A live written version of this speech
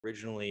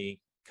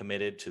Originally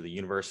committed to the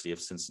University of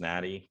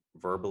Cincinnati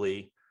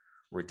verbally,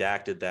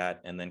 redacted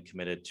that, and then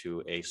committed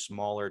to a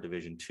smaller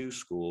Division II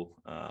school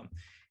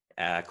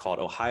called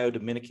Ohio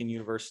Dominican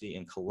University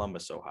in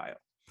Columbus, Ohio.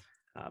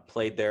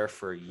 Played there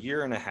for a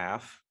year and a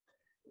half,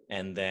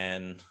 and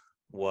then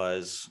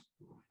was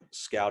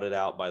scouted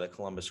out by the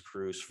Columbus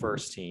Crew's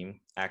first team,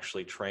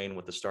 actually trained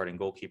with the starting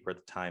goalkeeper at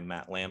the time,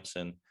 Matt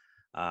Lampson.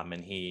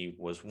 And he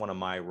was one of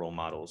my role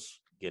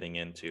models getting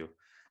into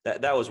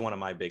that was one of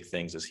my big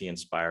things, is he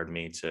inspired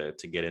me to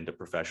get into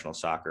professional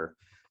soccer,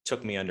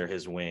 took me under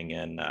his wing,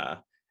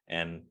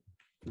 and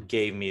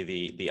gave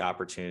me the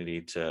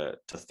opportunity to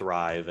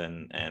thrive,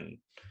 and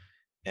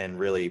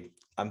really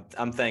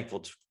I'm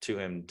thankful to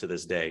him to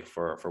this day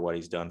for what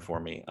he's done for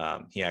me.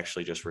 He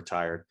actually just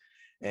retired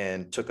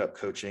and took up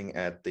coaching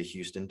at the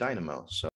Houston Dynamo. So